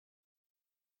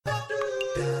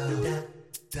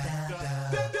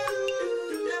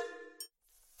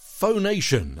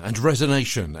Phonation and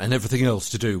resonation and everything else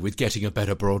to do with getting a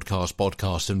better broadcast,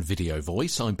 podcast and video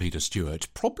voice. I'm Peter Stewart.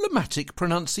 Problematic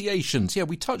pronunciations. Yeah,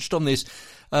 we touched on this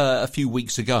a few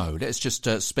weeks ago. Let's just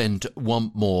spend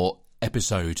one more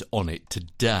episode on it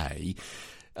today.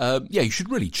 You should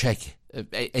really check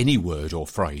any word or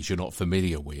phrase you're not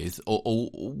familiar with or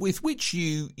with which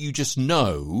you just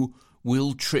know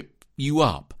will trip you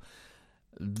up.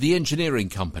 The engineering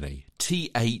company,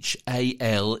 Thales.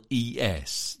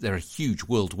 They're a huge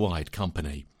worldwide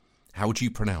company. How would you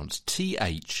pronounce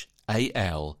Thales? You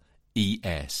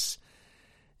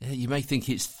may think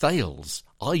it's Thales.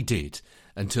 I did,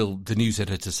 until the news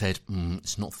editor said,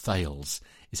 it's not Thales.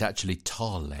 It's actually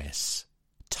Thales.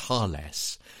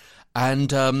 Thales.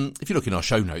 And if you look in our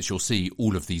show notes, you'll see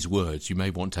all of these words. You may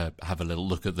want to have a little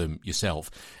look at them yourself.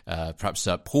 Perhaps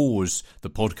pause the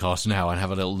podcast now and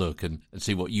have a little look and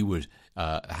see what you would,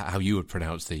 how you would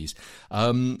pronounce these.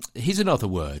 Here's another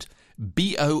word: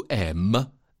 Bombardier.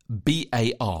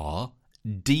 Bombardier.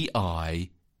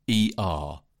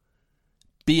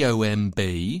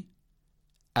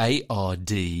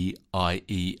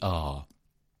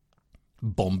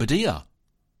 Bombardier.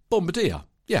 Bombardier.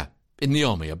 Yeah. In the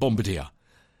army, a bombardier.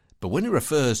 But when it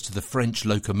refers to the French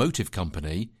locomotive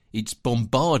company, it's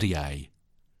Bombardier.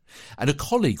 And a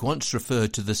colleague once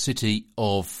referred to the city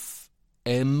of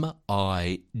Middles,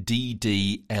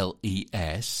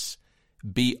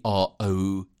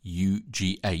 Broughh.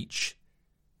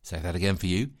 Say that again for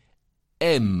you.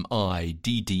 Middles,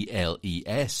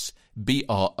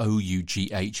 Broughh,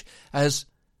 as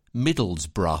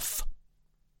Middlesbrough,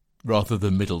 rather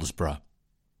than Middlesbrough.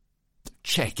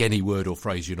 Check any word or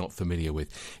phrase you're not familiar with.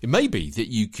 It may be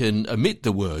that you can omit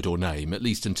the word or name, at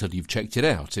least until you've checked it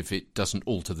out, if it doesn't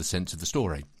alter the sense of the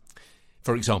story.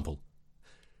 For example,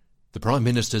 the Prime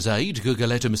Minister's aide,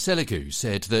 Gugaleta Moselicu,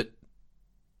 said that,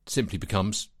 simply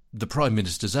becomes, the Prime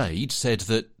Minister's aide said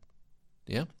that,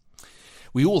 yeah.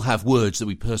 We all have words that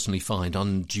we personally find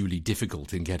unduly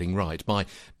difficult in getting right. My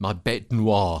bête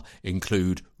noire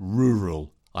include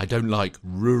rural. I don't like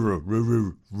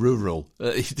rural.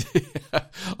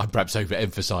 I'm perhaps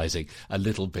overemphasising a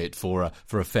little bit for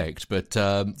effect, but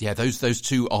those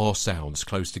two R sounds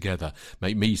close together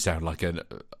make me sound like an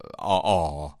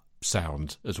R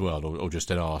sound as well, or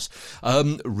just an arse.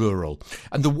 Rural.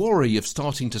 And the worry of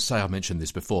starting to say, I mentioned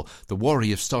this before, the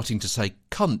worry of starting to say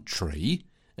country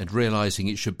and realising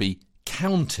it should be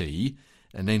county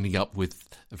and ending up with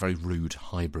a very rude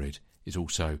hybrid is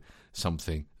also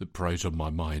something that preys on my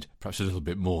mind, perhaps a little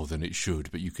bit more than it should,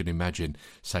 but you can imagine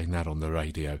saying that on the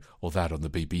radio or that on the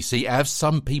BBC, as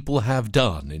some people have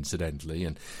done, incidentally.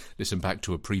 And listen back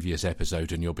to a previous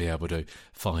episode and you'll be able to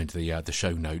find the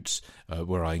show notes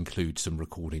where I include some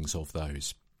recordings of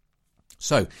those.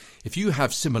 So, if you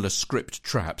have similar script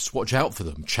traps, watch out for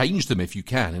them. Change them if you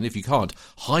can, and if you can't,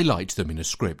 highlight them in a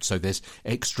script so there's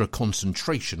extra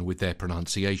concentration with their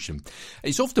pronunciation.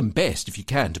 It's often best, if you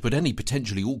can, to put any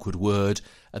potentially awkward word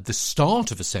at the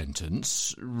start of a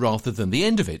sentence rather than the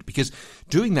end of it, because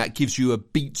doing that gives you a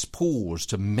beat's pause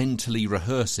to mentally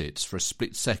rehearse it for a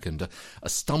split second. A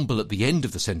stumble at the end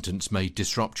of the sentence may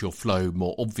disrupt your flow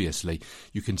more obviously.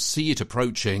 You can see it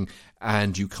approaching,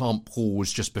 and you can't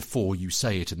pause just before you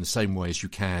say it in the same way as you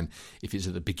can if it's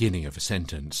at the beginning of a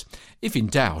sentence. If in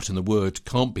doubt and the word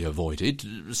can't be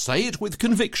avoided, say it with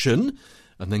conviction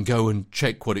and then go and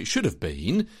check what it should have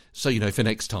been so you know for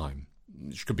next time.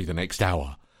 It could be the next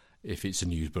hour if it's a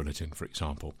news bulletin, for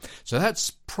example. So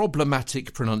that's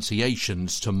problematic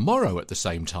pronunciations tomorrow at the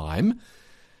same time,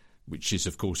 which is,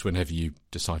 of course, whenever you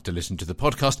decide to listen to the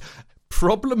podcast.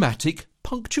 Problematic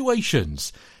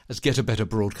punctuations, as Get a Better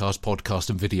Broadcast, Podcast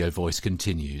and Video Voice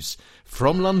continues.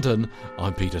 From London,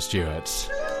 I'm Peter Stewart.